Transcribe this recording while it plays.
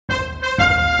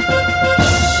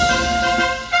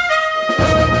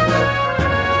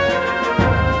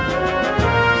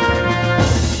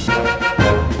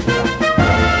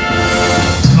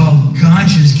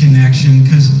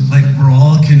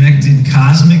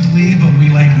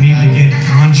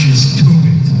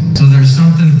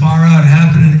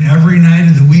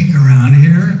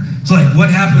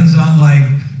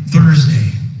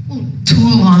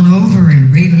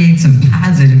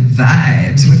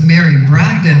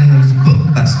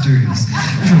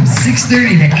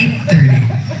6:30 to 8:30.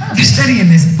 They're studying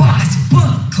this boss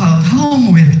book called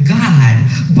Home with God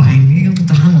by Neil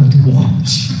Donald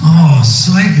Walsh. Oh,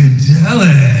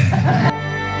 psychedelic.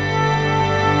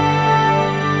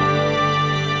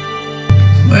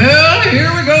 Well,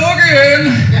 here we go again.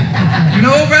 You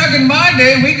know, back in my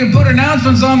day, we could put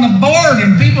announcements on the board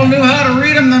and people knew how to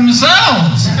read them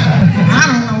themselves. I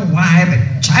don't know why, but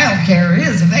childcare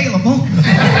is available.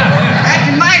 Back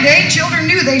in my day, children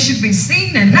knew they should be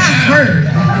seen and not heard.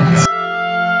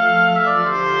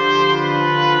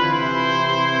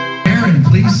 Aaron,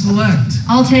 please select.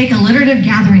 I'll take alliterative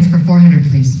gatherings for 400,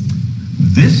 please.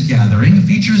 This gathering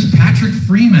features Patrick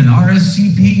Freeman,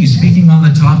 RSCP, speaking on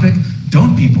the topic,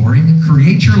 "Don't be boring,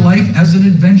 create your life as an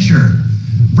adventure."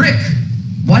 Rick,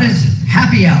 what is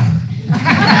happy hour?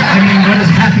 What is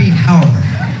happy hour?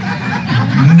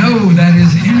 No, that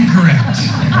is incorrect.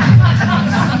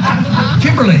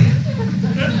 Kimberly.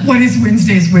 What is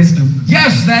Wednesday's wisdom?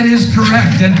 Yes, that is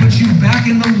correct, and puts you back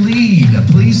in the lead.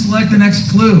 Please select the next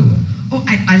clue. Oh,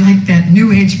 I like that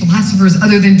New Age philosophers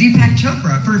other than Deepak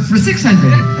Chopra for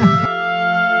 600.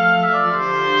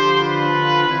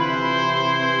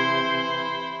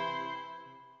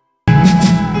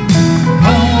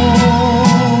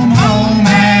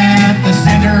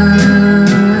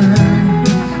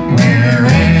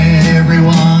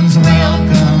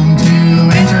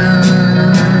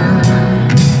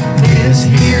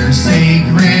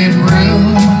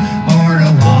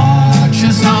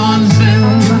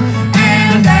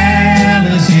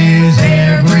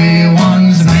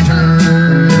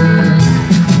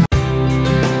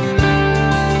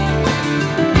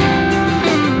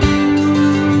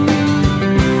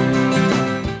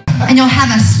 And you'll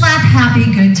have a slap-happy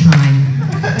good time.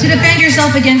 To defend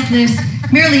yourself against this,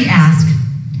 merely ask,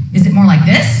 is it more like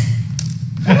this?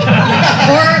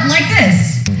 Or like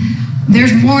this?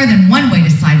 There's more than one way to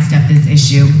sidestep this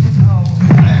issue.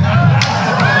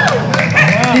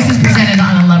 This is presented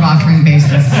on a love offering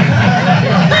basis.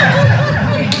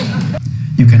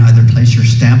 You can either place your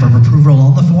stamp of approval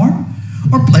on the form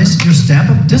or place your stamp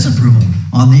of disapproval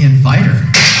on the inviter.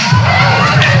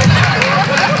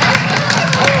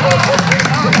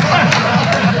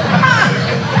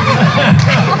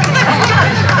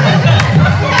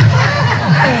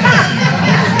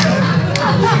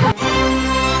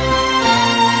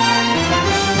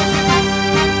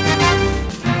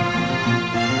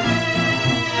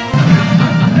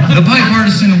 The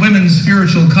Bipartisan Women's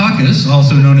Spiritual Caucus,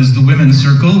 also known as the Women's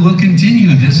Circle, will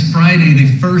continue this Friday the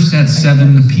 1st at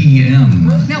 7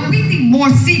 p.m. Now, we need more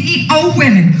CEO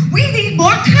women. We need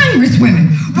more Congress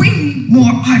women. We need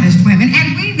more artist women.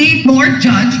 And we need more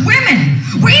judge women.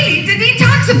 We need to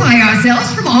detoxify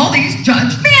ourselves from all these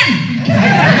judge men.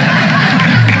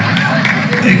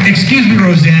 Excuse me,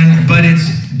 Roseanne, but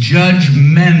it's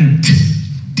Judgment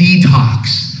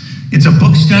Detox. It's a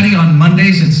book study on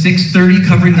Mondays at 6:30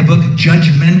 covering the book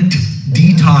Judgment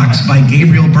Detox by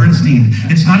Gabriel Bernstein.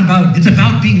 It's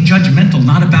about being judgmental,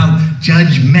 not about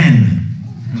judge men.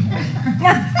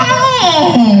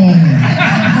 Oh,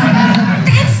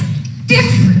 that's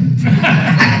different.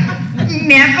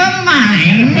 Never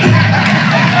mind.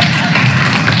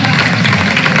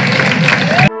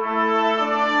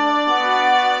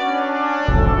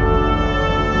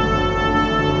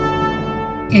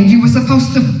 And you were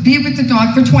supposed to be with the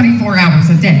dog for 24 hours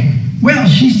a day. Well,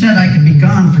 she said I could be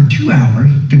gone for 2 hours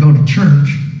to go to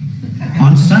church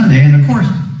on Sunday, and of course,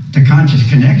 to Conscious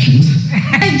Connections.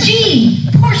 Gee,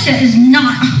 Portia is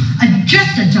not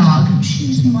just a dog.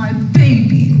 She's my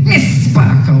baby. Miss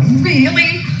Sparkle,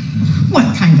 really?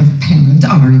 What kind of parent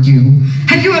are you?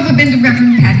 Have you ever been to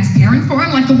Reverend Patty's parent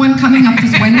forum like the one coming up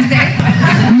this Wednesday?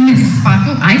 Miss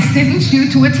Sparkle, I sentence you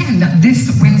to attend this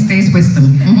Wednesday's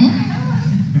wisdom.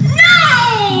 No!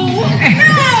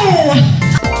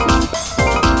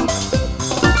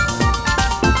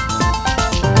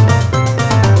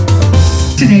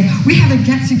 Today, we have a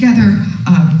get-together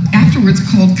afterwards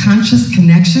called Conscious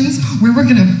Connections, where we're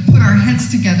going to put our heads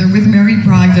together with Mary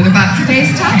Brogdon about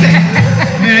today's topic.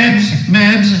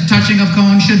 Mebs, touching of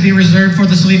cones should be reserved for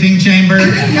the sleeping chamber. No.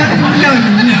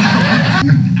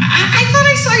 I thought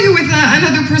I saw you with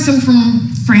another person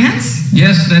from France.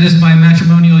 Yes, that is my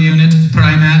matrimonial unit,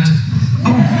 Primat.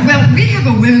 Oh, well, we have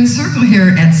a women's circle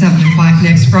here at 7 o'clock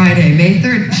next Friday, May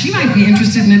 3rd. She might be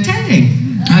interested in attending.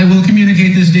 I will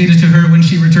communicate this data to her when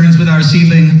she returns with our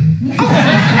seedling. Oh.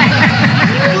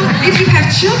 Well, if you have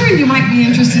children, you might be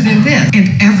interested in this. And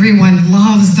everyone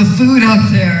loves the food up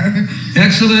there.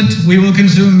 Excellent. We will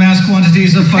consume mass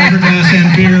quantities of fiberglass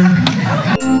and beer.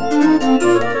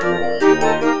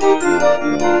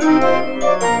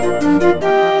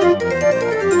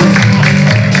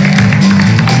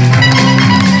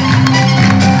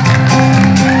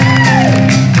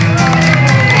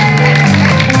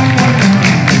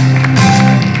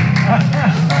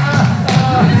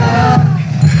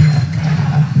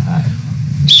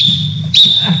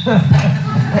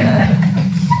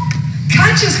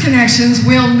 Conscious Connections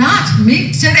will not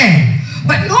meet today,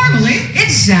 but normally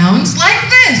it sounds like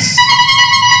this.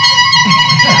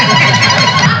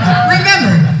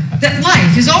 Remember that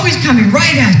life is always coming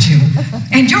right at you,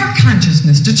 and your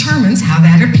consciousness determines how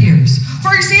that appears.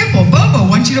 For example, Bobo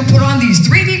wants you to put on these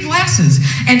 3D glasses,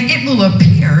 and it will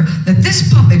appear that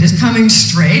this puppet is coming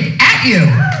straight at you.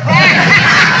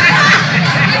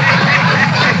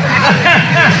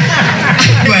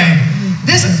 Anyway,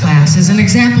 this class is an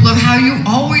example of how you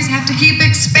always have to keep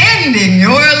expanding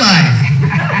your life.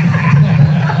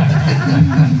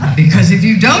 Because if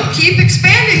you don't keep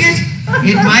expanding it,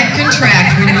 it might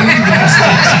contract when you least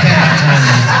expect it.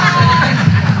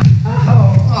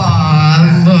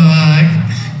 Aw, look.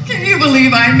 Can you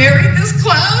believe I married this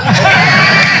clown?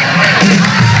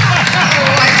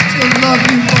 Oh, I still love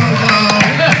you, Bobo.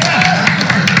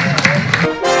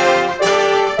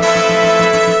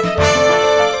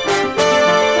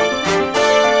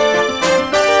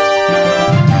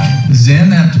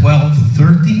 Then at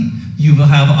 12:30, you will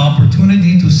have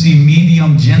opportunity to see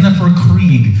medium Jennifer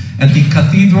Krieg at the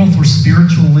Cathedral for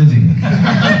Spiritual Living.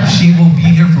 She will be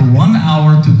here for 1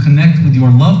 hour to connect with your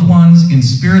loved ones in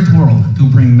spirit world to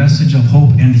bring message of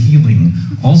hope and healing.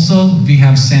 Also, we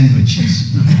have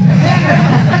sandwiches.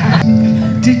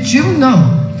 Did you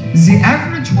know the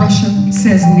average Russian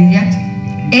says "niet"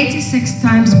 86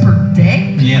 times per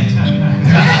day? Yet.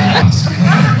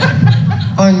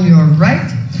 On your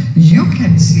right, you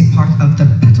can see part of the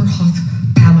Peterhof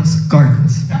Palace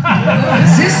Gardens.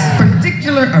 This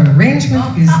particular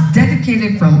arrangement is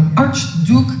dedicated from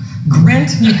Archduke Grant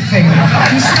McPhail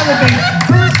to celebrate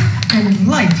birth and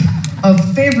life of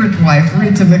favorite wife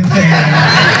Rita McPhail.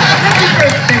 Happy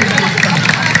birthday, Rita.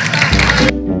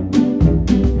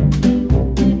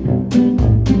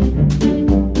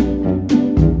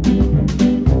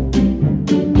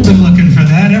 Been looking for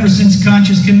that ever since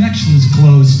Conscious Connections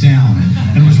closed down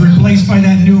and was replaced by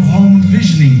that new home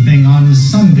visioning thing on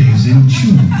Sundays in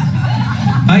June.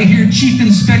 I hear Chief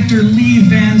Inspector Lee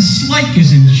Van Slyke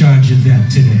is in charge of that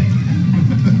today.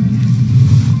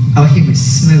 Oh, he was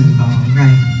smooth, all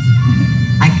right.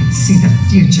 I could see the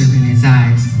future in his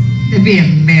eyes. There'd be a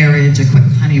marriage, a quick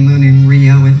honeymoon in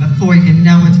Rio, and before you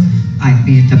know it, I'd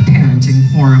be at the parenting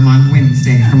forum on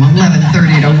Wednesday from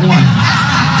 11:30 to 1.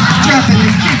 Dropping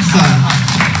the kids off,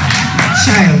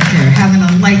 childcare, having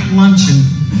a light luncheon,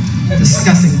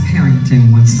 discussing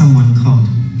parenting with someone called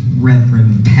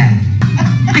Reverend Patty.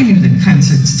 I knew the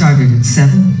concert started at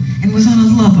 7 and was on a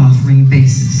love offering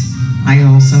basis. I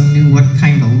also knew what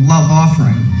kind of love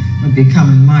offering would be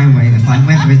coming my way if I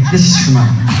went with this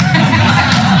schmuck.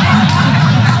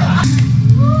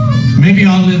 Maybe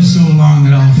I'll live so long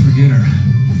that I'll forget her.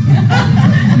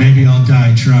 Maybe I'll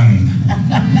die trying.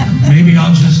 Maybe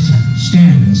I'll just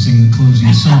stand and sing the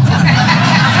closing song.